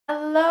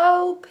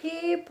Hello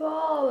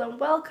people and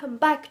welcome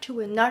back to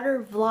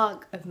another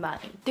vlog of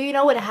mine. Do you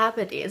know what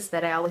happened is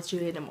that I always do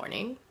it in the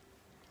morning?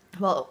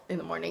 Well, in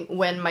the morning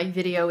when my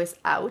video is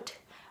out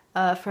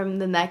from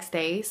the next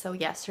day. So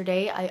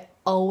yesterday I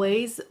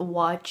always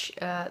watch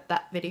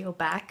that video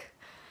back.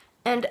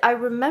 And I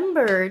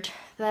remembered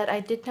that I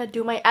did not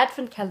do my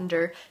advent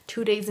calendar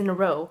 2 days in a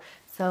row.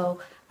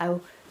 So I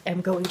am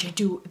going to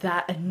do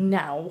that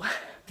now.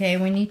 Okay,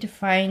 we need to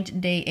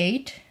find day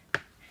 8.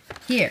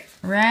 Here,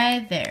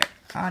 right there,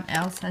 on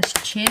Elsa's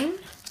chin.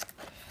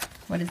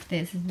 What is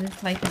this? Is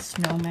this like a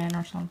snowman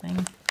or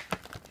something?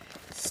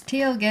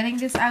 Still, getting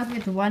this out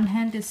with one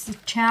hand is a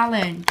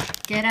challenge.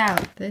 Get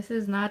out. This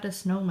is not a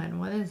snowman.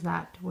 What is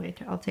that?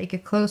 Wait, I'll take a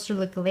closer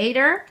look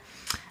later.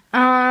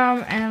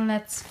 And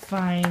let's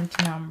find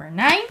number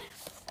 9.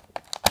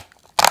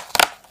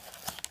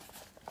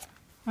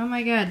 Oh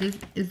my god,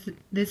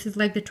 this is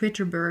like the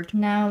Twitter bird.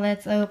 Now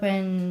let's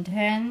open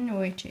 10,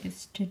 which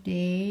is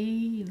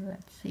today.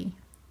 Let's see.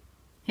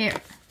 Here.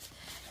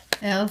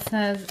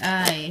 Elsa's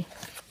eye.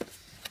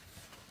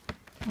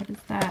 What is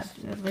that?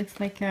 It looks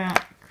like a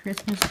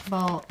Christmas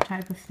ball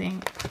type of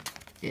thing.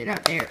 Get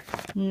out there.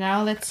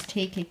 Now let's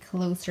take a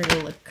closer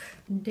look.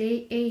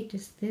 Day 8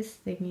 is this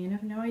thing, and I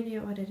have no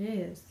idea what it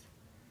is.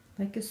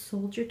 Like a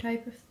soldier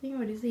type of thing?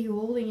 What is he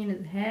holding in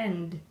his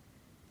hand?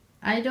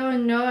 I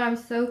don't know, I'm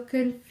so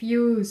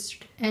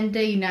confused. And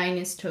day 9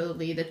 is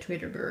totally the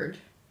Twitter bird.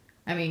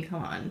 I mean,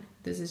 come on.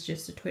 This is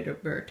just a Twitter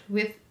bird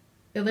with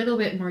a little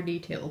bit more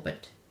detail,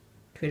 but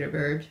Twitter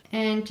bird.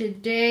 And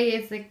today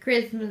is a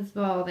Christmas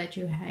ball that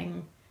you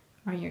hang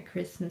on your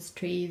Christmas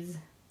trees.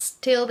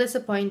 Still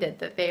disappointed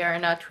that they are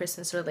not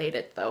Christmas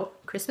related though.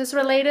 Christmas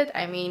related?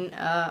 I mean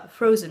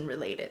Frozen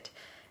related.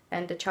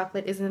 And the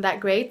chocolate isn't that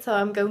great, so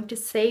I'm going to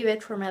save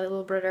it for my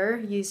little brother.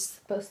 He's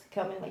supposed to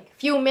come in like a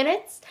few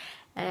minutes.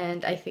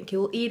 And I think he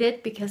will eat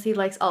it because he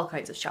likes all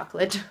kinds of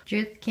chocolate.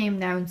 Just came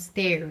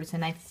downstairs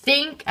and I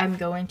think I'm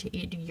going to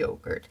eat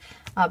yogurt.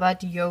 I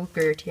bought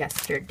yogurt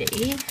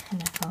yesterday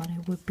and I thought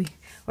it would be,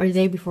 or the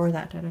day before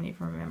that, I don't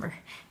even remember.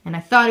 And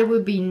I thought it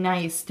would be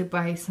nice to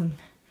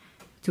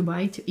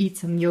eat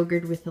some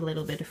yogurt with a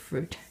little bit of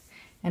fruit.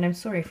 And I'm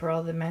sorry for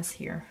all the mess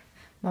here.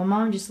 My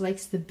mom just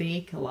likes to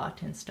bake a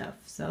lot and stuff,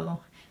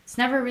 so it's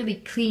never really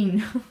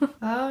clean.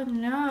 Oh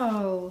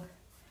no.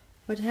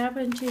 What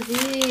happened to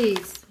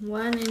these?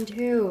 1 and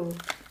 2.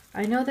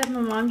 I know that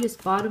my mom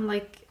just bought them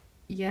like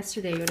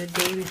yesterday or the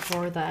day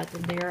before that,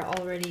 and they are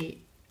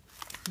already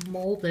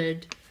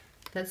molded.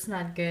 That's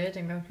not good.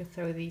 I'm going to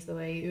throw these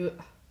away.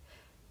 Ugh.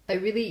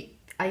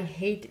 I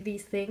hate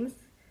these things.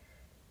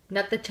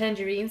 Not the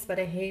tangerines, but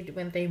I hate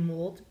when they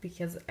mold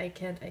because I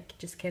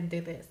just can't do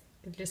this.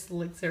 It just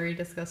looks very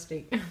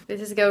disgusting.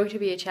 This is going to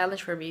be a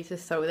challenge for me to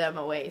throw them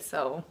away,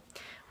 so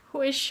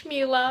wish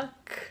me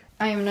luck.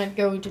 I am not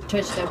going to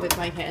touch them with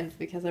my hands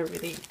because I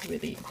really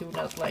do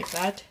not like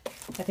that.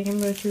 I think I'm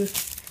going to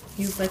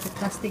use like a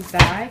plastic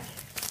bag.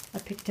 I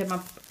picked them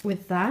up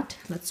with that.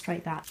 Let's try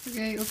that.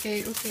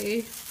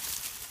 Okay.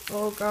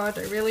 Oh god,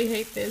 I really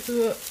hate this.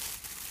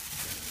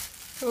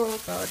 Oh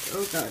god.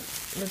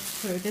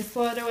 Let's throw this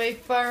one away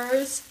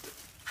first.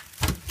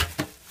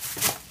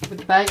 With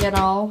the bag and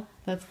all.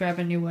 Let's grab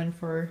a new one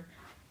for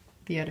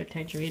the other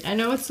tangerine. I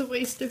know it's a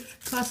waste of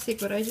plastic,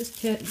 but I just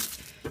can't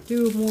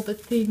do molded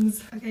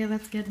things. Okay,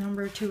 let's get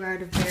number 2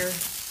 out of there.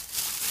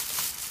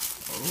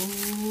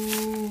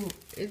 Oh,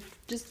 it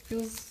just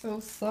feels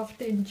so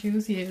soft and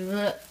juicy.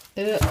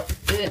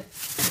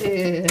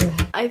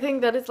 I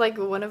think that is like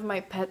one of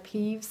my pet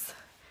peeves.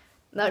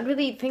 Not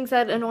really things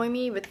that annoy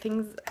me, but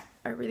things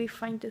I really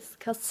find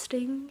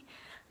disgusting.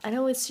 I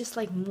know it's just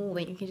like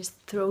molding, you can just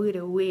throw it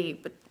away,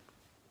 but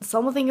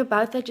something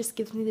about that just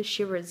gives me the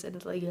shivers and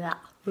it's like,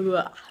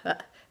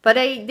 but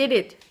I did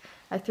it.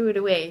 I threw it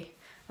away.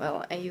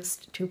 Well, I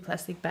used 2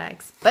 plastic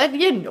bags, but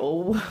you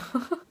know.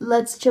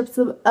 Let's chop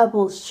some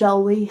apples,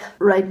 shall we?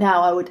 Right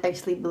now I would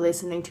actually be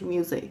listening to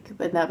music,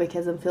 but now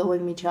because I'm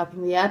filming me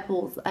chopping the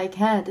apples, I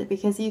can't,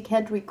 because you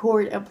can't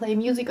record and play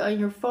music on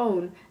your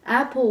phone.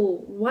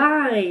 Apple,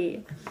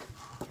 why?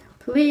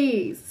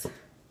 Please.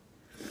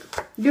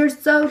 You're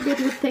so good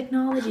with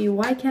technology.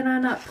 Why can I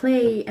not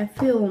play and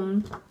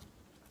film?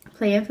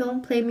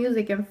 Play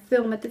music and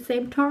film at the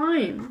same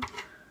time.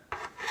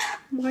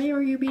 Why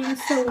are you being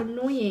so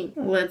annoying?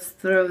 Let's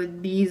throw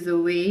these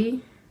away.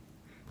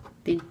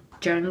 The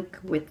junk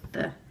with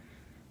the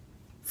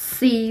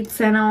seeds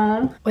and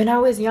all. When I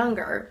was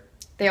younger,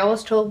 they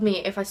always told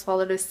me if I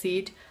swallowed a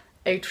seed,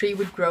 a tree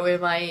would grow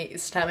in my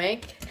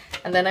stomach.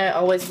 And then I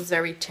always was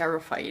very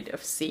terrified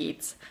of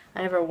seeds.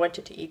 I never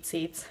wanted to eat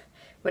seeds.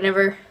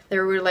 Whenever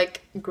there were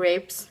like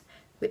grapes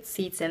with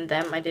seeds in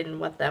them, I didn't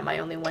want them. I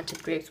only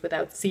wanted grapes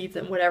without seeds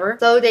and whatever.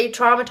 So they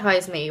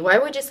traumatized me. Why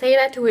would you say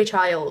that to a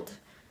child?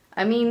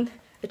 I mean,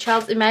 a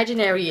child's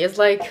imaginary is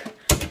like,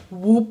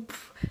 whoop.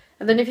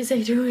 And then if you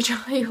say to a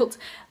child,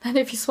 then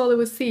if you swallow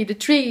a seed, a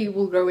tree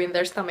will grow in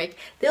their stomach.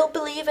 They'll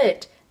believe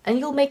it. And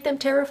you'll make them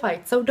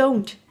terrified, so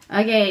don't.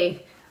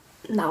 Okay,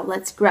 now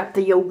let's grab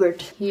the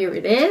yogurt. Here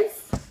it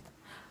is.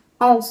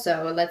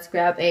 Also, let's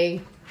grab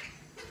a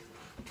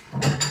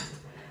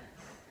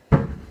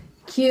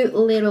Cute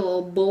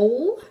little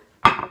bowl.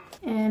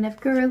 And of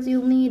course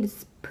you'll need a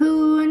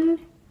spoon.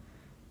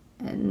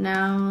 And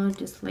now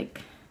just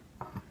like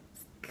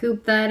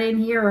scoop that in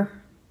here.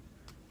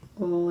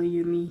 Oh,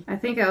 yummy. I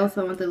think I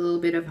also want a little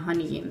bit of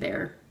honey in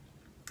there.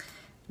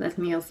 Let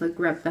me also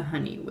grab the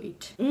honey,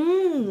 wait.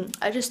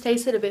 I just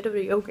tasted a bit of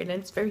the yogurt and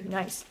it's very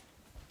nice.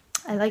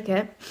 I like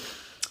it.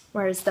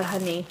 Where's the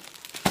honey?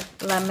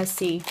 Let me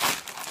see.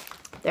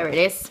 There it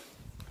is.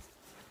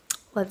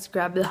 Let's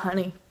grab the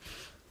honey.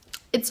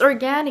 It's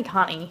organic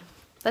honey.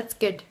 That's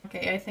good.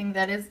 Okay, I think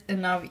that is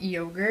enough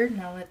yogurt.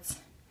 Now let's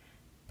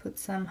put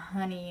some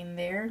honey in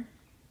there.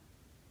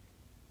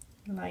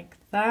 Like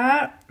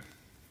that.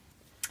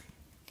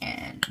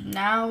 And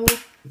now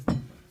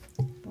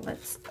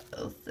let's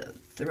also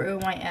throw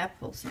my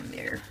apples in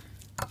there.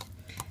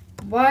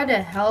 What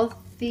a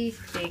healthy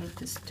thing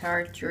to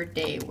start your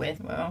day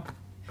with. Well,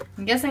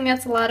 I'm guessing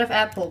that's a lot of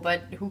apple,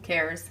 but who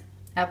cares?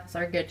 Apples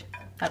are good.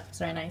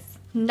 Apples are nice.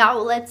 Now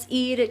let's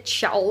eat it,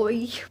 shall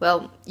we?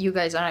 Well, you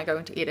guys are not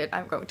going to eat it.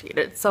 I'm going to eat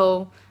it.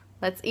 So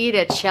let's eat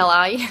it, shall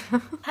I?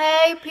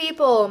 Hey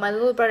people, my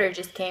little brother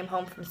just came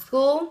home from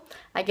school.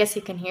 I guess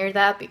you can hear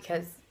that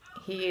because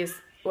he is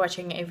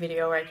watching a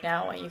video right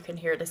now and you can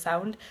hear the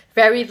sound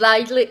very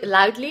loudly.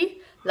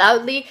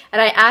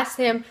 And I asked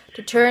him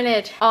to turn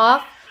it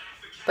off,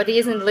 but he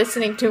isn't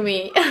listening to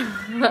me.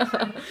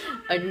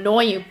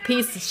 Annoying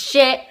piece of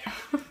shit.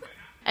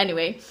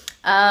 Anyway,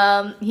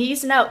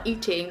 he's now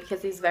eating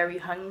because he's very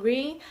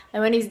hungry,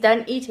 and when he's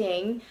done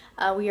eating,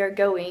 we are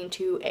going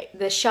to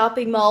the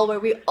shopping mall where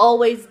we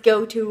always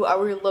go to,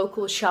 our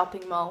local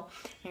shopping mall,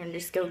 and we're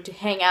just going to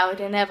hang out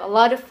and have a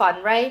lot of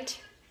fun, right?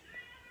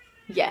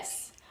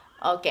 Yes.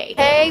 Okay.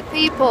 Hey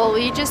people,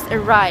 we just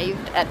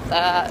arrived at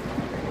the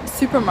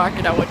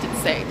supermarket, I wanted to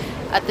say,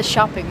 at the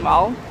shopping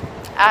mall,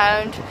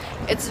 and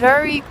it's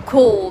very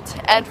cold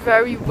and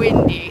very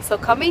windy, so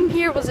coming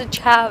here was a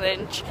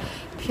challenge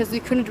because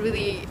we couldn't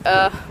really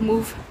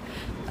move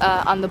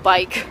on the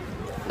bike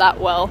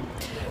that well.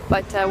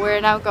 But we're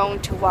now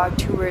going to walk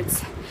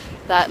towards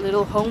that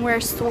little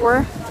homeware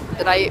store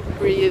that I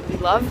really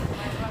love,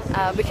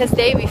 because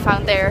we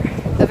found there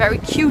a very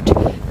cute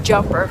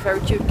jumper, a very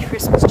cute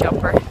Christmas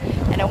jumper,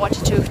 and I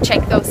wanted to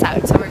check those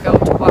out, so we're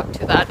going to walk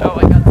to that. Oh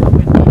my god, so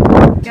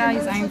windy.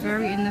 Guys, I'm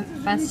very in the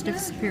festive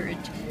spirit.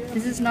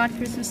 This is not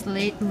Christmas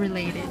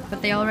related,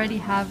 but they already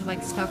have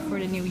like stuff for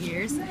the New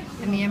Year's,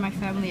 and me and my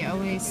family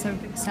always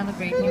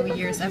celebrate New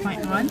Year's at my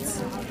aunt's,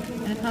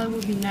 and I thought it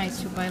would be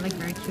nice to buy like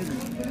very cute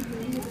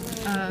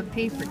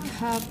paper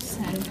cups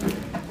and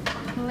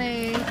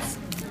plates.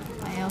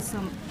 I also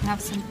have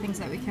some things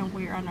that we can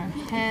wear on our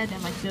head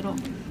and like little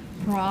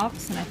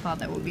props, and I thought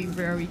that would be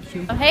very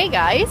cute. Oh, hey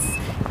guys,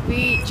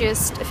 we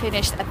just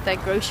finished at the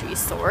grocery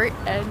store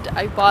and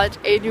I bought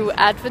a new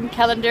advent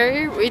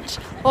calendar, which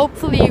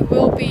hopefully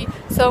will be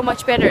so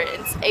much better.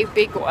 It's a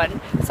big one,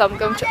 so I'm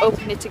going to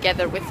open it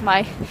together with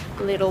my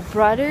little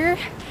brother,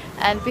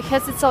 and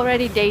because it's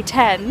already day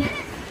 10,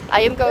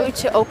 I am going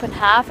to open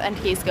half and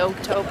he's going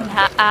to open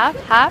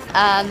half,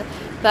 and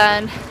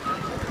then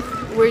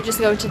we're just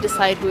going to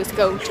decide who's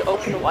going to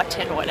open what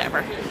and whatever.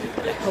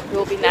 I hope it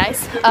will be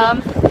nice.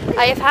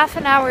 I have half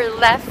an hour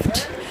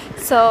left,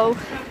 so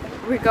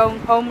we're going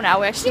home now.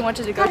 We actually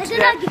wanted to go to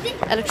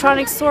the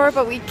electronics store,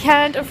 but we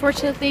can't,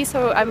 unfortunately,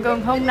 so I'm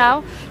going home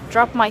now,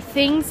 drop my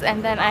things,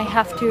 and then I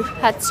have to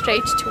head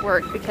straight to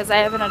work because I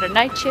have another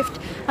night shift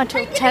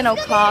until 10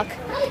 o'clock,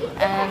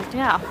 and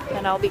yeah,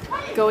 then I'll be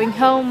going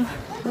home.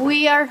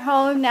 We are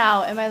home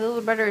now, and my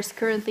little brother is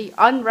currently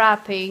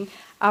unwrapping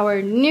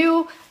our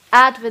new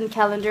advent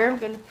calendar. I'm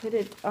gonna put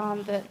it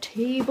on the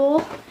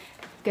table.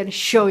 Gonna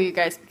show you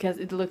guys because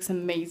it looks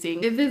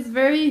amazing. It is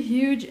very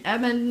huge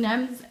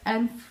M&M's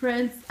and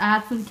Friends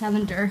advent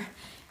calendar,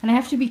 and I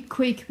have to be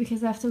quick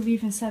because I have to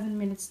leave in 7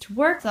 minutes to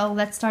work. So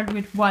let's start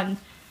with one.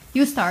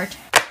 You start.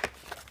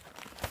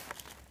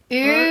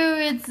 Ooh,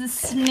 it's a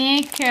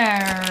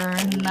sneaker.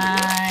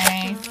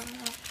 Nice.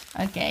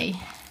 Okay,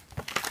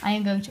 I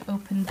am going to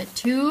open the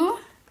 2.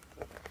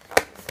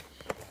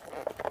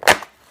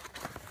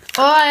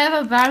 Oh, I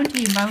have a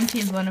Bounty. Bounty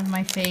is one of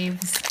my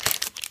faves.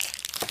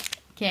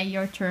 Okay,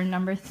 your turn,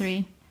 number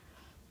 3.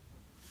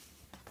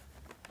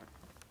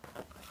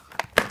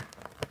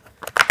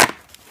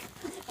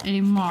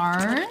 A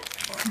Mars.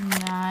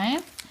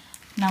 Nice.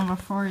 Number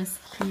 4 is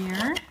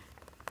here.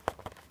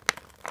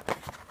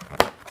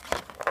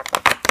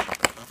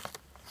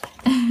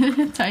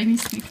 Tiny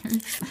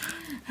Snickers.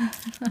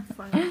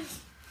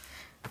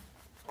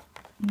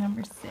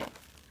 Number 6.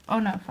 Oh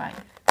no,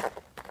 5.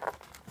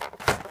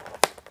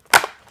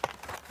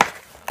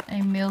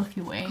 A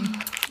Milky Way.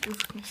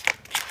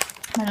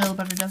 My little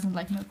brother doesn't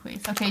like Milky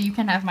Ways. Okay, you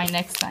can have my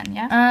next one,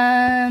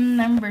 yeah?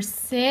 Number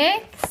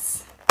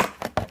 6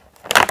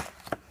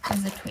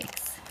 is a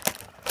Twix.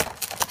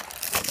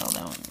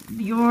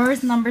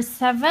 Yours, number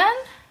 7.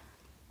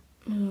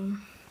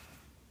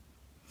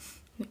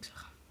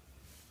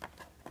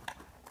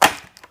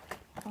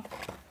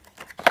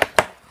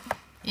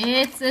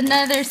 It's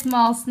another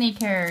small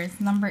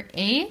Snickers. Number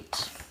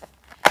 8.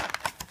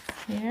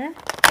 Here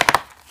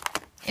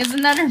is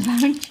another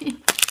bounty.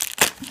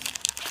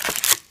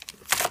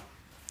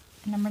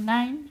 Number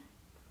 9.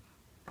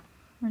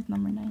 Where's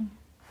number 9?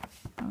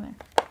 Oh,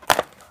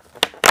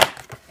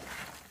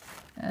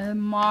 there.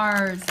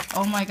 Mars.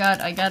 Oh my god,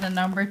 I got a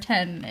number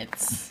 10.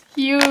 It's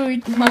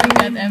huge. I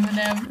got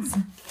M&M's.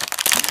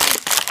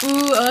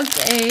 Ooh,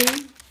 okay.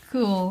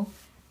 Cool.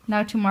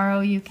 Now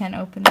tomorrow you can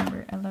open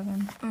number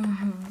 11.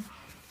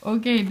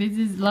 Okay, this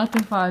is a lot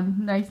of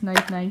fun. Nice,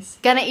 nice, nice.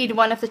 Gonna eat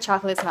one of the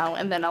chocolates now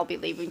and then I'll be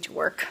leaving to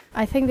work.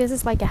 I think this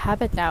is like a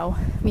habit now,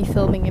 me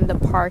filming in the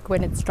park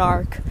when it's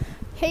dark.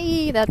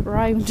 Hey, that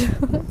rhymed.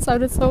 That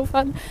sounded so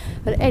fun.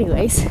 But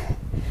anyways,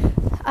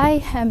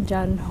 I am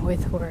done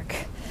with work.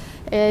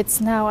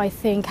 It's now I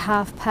think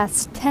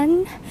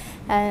 10:30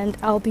 and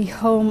I'll be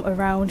home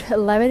around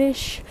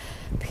 11ish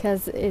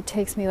because it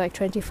takes me like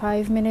 20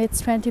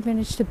 minutes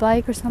to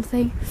bike or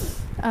something.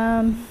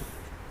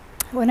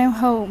 When I'm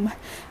home,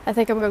 I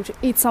think I'm going to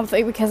eat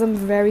something because I'm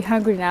very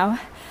hungry now.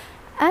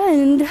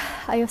 And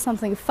I have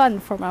something fun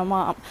for my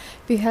mom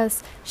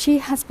because she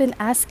has been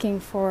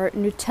asking for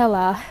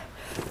Nutella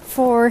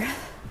for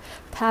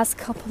past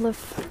couple of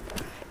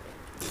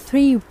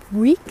 3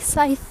 weeks,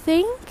 I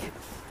think.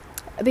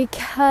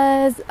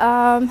 Because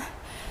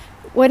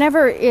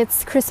whenever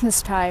it's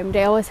Christmas time,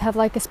 they always have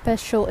like a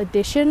special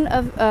edition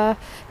of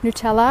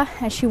Nutella,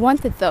 and she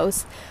wanted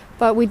those,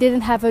 but we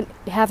didn't have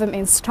them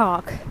in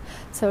stock.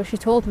 So she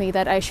told me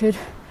that I should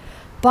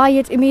buy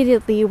it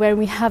immediately when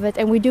we have it,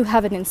 and we do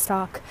have it in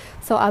stock.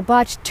 So I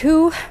bought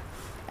 2,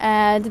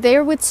 and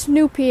they're with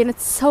Snoopy, and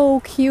it's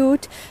so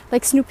cute.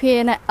 Like Snoopy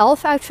in an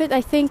elf outfit,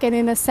 I think, and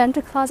in a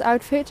Santa Claus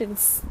outfit.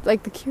 It's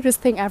like the cutest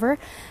thing ever.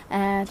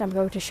 And I'm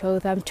going to show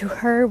them to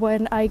her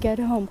when I get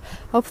home.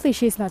 Hopefully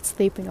she's not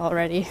sleeping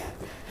already.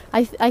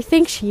 I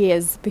think she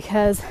is,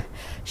 because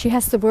she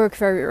has to work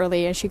very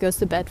early and she goes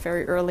to bed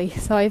very early.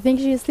 So I think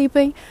she is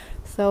sleeping.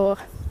 So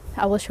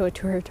I will show it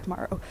to her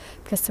tomorrow,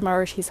 because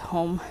tomorrow she's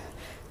home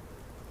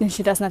and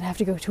she does not have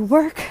to go to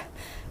work.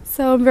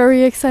 So I'm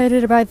very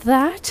excited about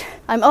that.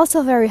 I'm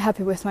also very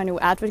happy with my new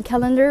advent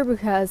calendar,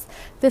 because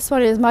this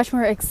one is much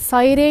more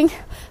exciting,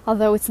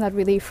 although it's not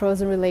really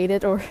Frozen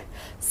related or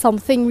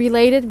something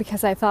related,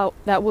 because I thought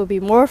that would be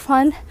more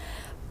fun.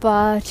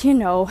 But you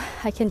know,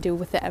 I can do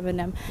with the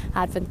M&M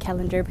advent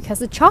calendar because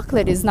the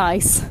chocolate is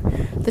nice.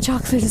 The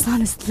chocolate is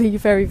honestly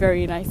very,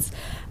 very nice.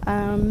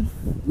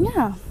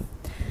 Yeah,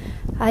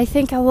 I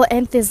think I will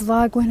end this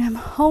vlog when I'm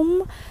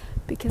home,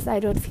 because I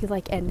don't feel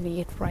like ending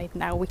it right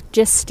now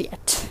just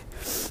yet.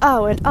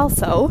 Oh, and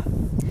also,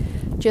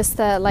 just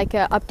like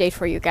an update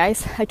for you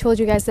guys. I told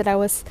you guys that I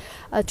was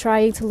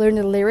trying to learn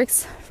the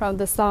lyrics from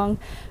the song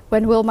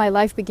When Will My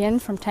Life Begin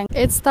from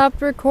Tangerine. It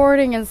stopped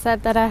recording and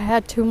said that I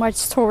had too much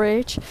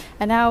storage,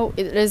 and now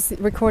it is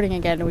recording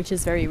again, which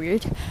is very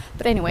weird.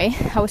 But anyway,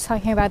 I was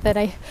talking about that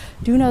I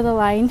do know the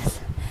lines,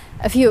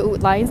 a few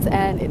lines,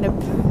 and in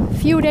a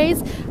few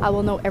days I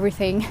will know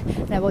everything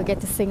and I will get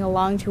to sing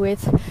along to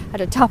it at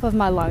the top of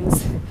my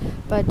lungs.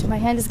 But my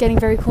hand is getting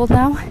very cold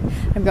now.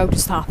 I'm going to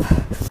stop.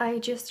 I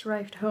just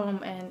arrived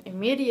home and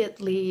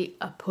immediately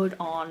put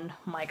on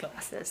my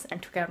glasses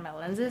and took out my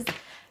lenses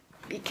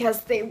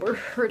because they were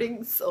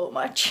hurting so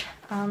much.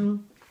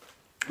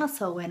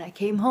 Also, when I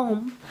came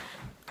home,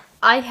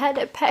 I had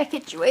a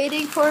package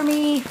waiting for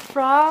me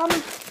from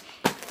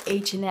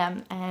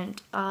H&M,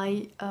 and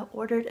I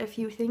ordered a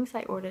few things.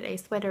 I ordered a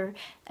sweater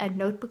and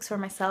notebooks for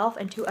myself,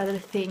 and 2 other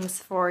things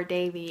for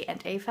Davy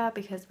and Ava,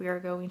 because we are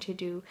going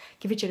to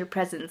give each other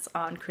presents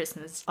on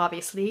Christmas,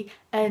 obviously,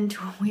 and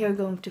we are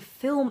going to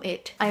film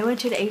it. I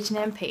went to the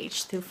H&M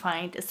page to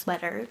find a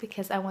sweater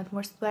because I want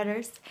more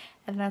sweaters,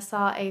 and I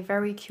saw a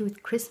very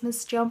cute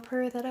Christmas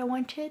jumper that I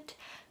wanted.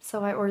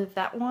 So I ordered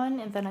that one,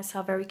 and then I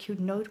saw very cute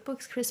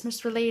notebooks,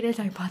 Christmas related.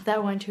 I bought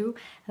that one too.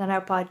 And then I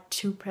bought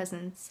 2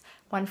 presents,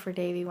 one for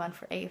Davy, one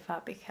for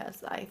Ava,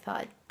 because I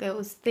thought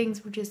those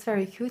things were just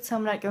very cute. So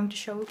I'm not going to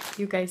show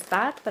you guys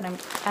that, but I'm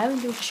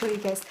going to show you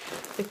guys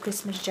the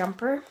Christmas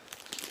jumper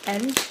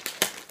and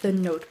the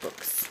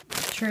notebooks.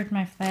 Turned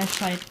my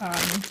flashlight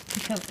on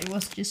because it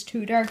was just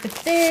too dark. But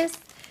this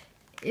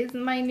is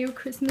my new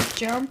Christmas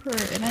jumper,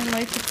 and I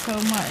like it so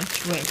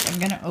much. Wait, I'm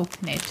gonna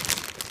open it,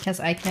 because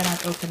I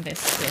cannot open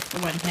this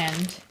with one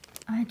hand.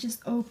 I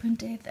just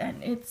opened it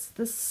and it's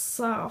the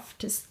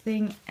softest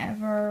thing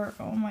ever.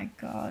 Oh my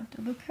god,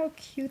 look how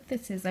cute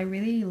this is. I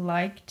really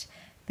liked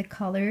the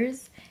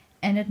colors,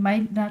 and it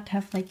might not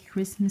have like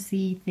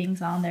Christmassy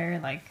things on there,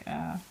 like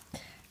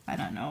I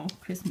don't know,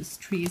 Christmas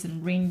trees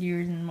and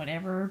reindeers and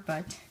whatever,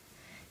 but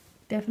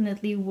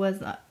definitely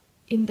was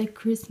in the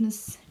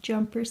Christmas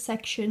jumper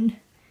section.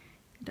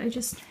 I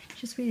just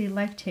really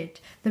liked it.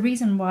 The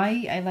reason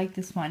why I like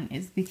this one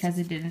is because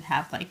it didn't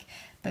have like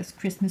those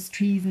Christmas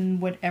trees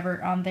and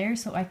whatever on there,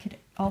 so I could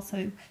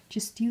also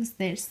just use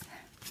this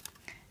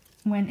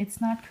when it's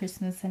not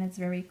Christmas and it's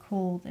very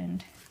cold,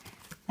 and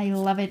I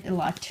love it a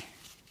lot.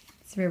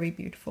 It's very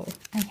beautiful.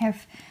 I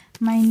have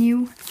my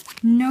new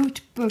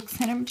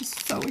notebooks and I'm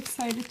just so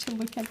excited to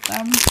look at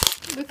them.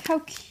 Look how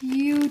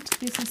cute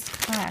this is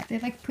packed. They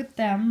like put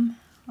them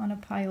on a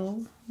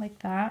pile like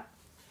that.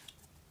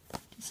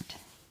 Just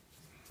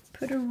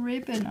put a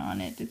ribbon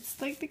on it.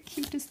 It's like the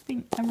cutest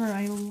thing ever.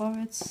 I love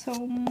it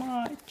so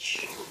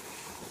much.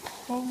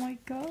 Oh my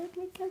god,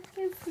 look at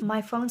this.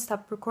 My phone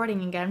stopped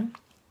recording again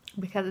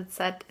because it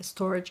said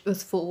storage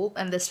was full,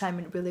 and this time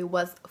it really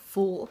was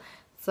full.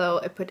 So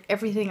I put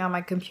everything on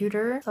my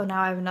computer. So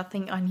now I have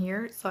nothing on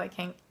here, so I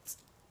can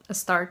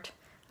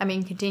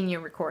continue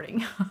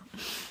recording.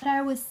 What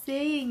I was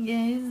saying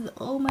is,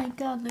 oh my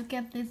god, look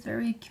at this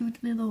very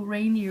cute little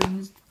reindeer and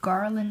this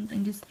garland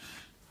and just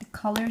the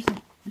colors.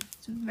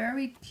 It's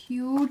very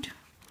cute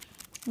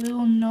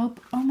little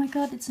notebook. Oh my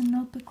god, it's a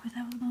notebook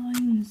without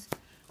lines.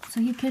 So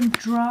you can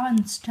draw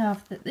and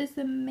stuff. That is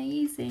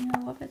amazing. I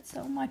love it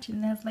so much.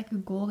 And it has like a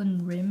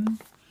golden rim.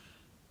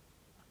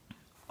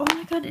 Oh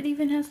my god, it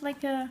even has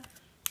like a...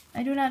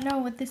 I do not know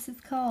what this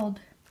is called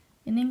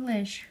in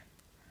English.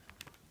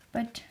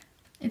 But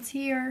it's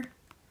here.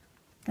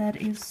 That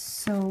is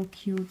so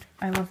cute.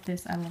 I love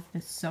this. I love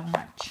this so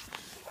much.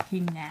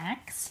 Okay,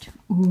 next.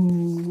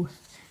 Ooh,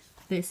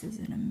 this is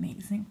an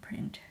amazing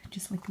print.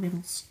 Just like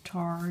little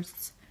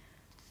stars.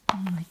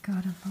 Oh my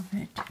god, I love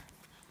it.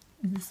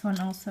 This one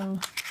also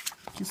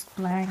just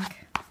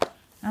blank.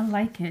 I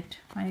like it.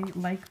 I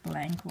like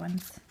blank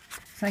ones.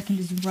 So I can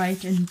just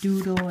write and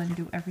doodle and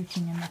do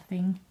everything and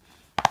nothing.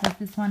 Does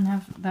this one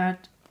have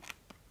that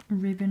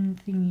ribbon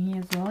thingy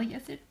as well?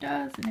 Yes, it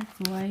does, and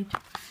it's white.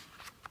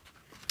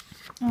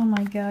 Oh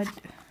my god.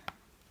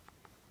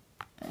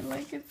 I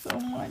like it so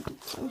much.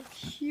 It's so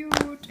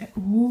cute.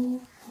 Ooh.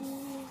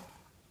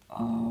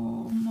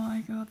 Oh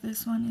my god,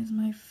 this one is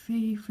my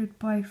favorite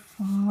by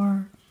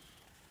far.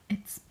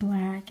 It's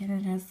black and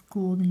it has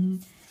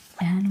golden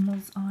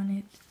animals on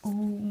it. Oh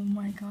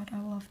my god,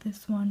 I love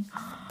this one.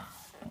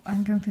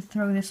 I'm going to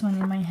throw this one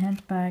in my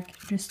handbag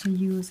just to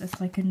use as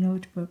like a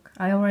notebook.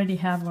 I already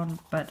have one,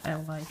 but I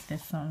like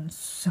this one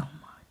so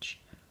much.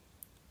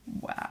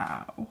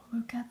 Wow,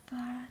 look at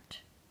that.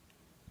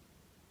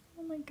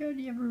 Oh my god,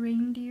 you have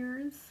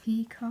reindeers,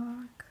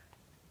 peacock.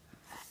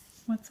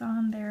 What's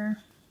on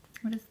there?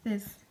 What is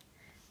this?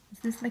 Is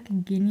this like a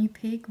guinea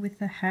pig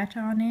with a hat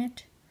on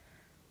it?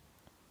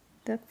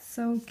 That's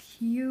so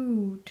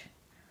cute.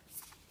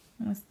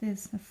 What's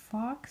this? A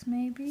fox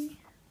maybe?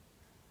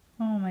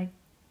 Oh my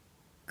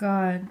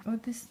god. Oh,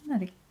 this is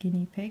not a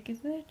guinea pig, is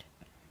it?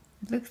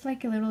 It looks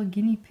like a little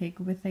guinea pig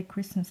with a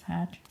Christmas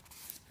hat.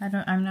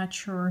 I'm not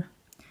sure.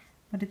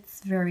 But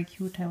it's very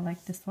cute. I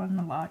like this one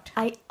a lot.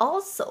 I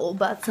also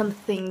bought some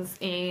things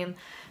in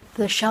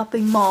the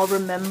shopping mall,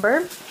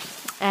 remember?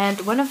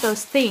 And one of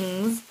those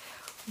things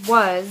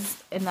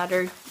was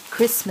another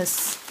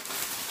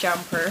Christmas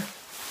jumper.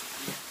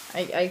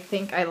 I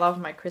think I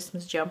love my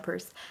Christmas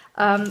jumpers.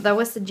 That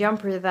was the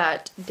jumper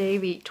that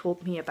Davy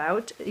told me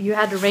about. You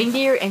had a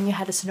reindeer and you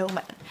had a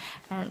snowman.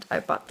 And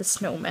I bought the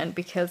snowman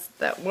because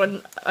that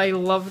one I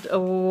loved a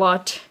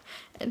lot.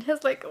 It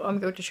has like, oh, I'm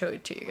going to show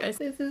it to you guys.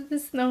 This is the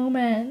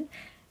snowman.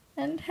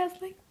 And it has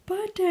like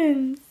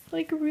buttons.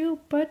 Like real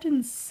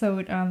buttons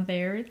sewed on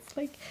there. It's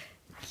like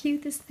the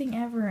cutest thing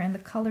ever. And the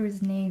color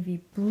is navy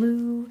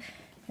blue.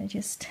 I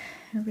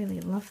really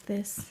love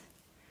this.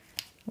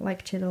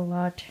 Liked it a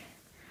lot.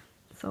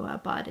 So I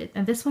bought it.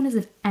 And this one is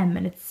an M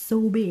and it's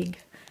so big.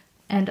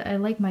 And I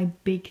like my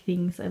big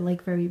things. I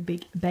like very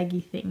big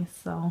baggy things.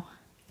 So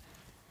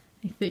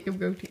I think I'm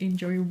going to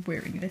enjoy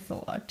wearing this a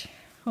lot.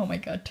 Oh my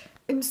god.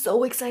 I'm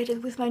so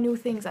excited with my new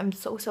things. I'm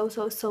so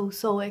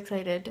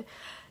excited.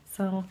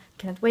 So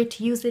can't wait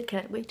to use it.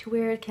 Can't wait to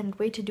wear it. Can't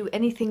wait to do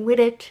anything with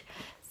it.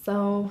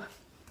 So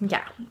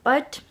yeah.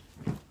 But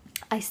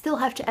I still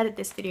have to edit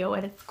this video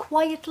and it's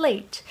quite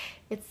late.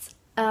 It's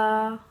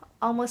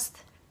almost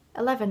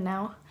 11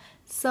 now.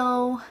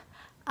 So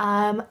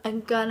I'm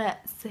gonna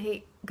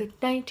say good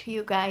night to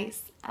you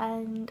guys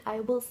and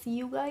I will see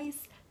you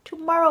guys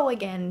tomorrow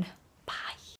again.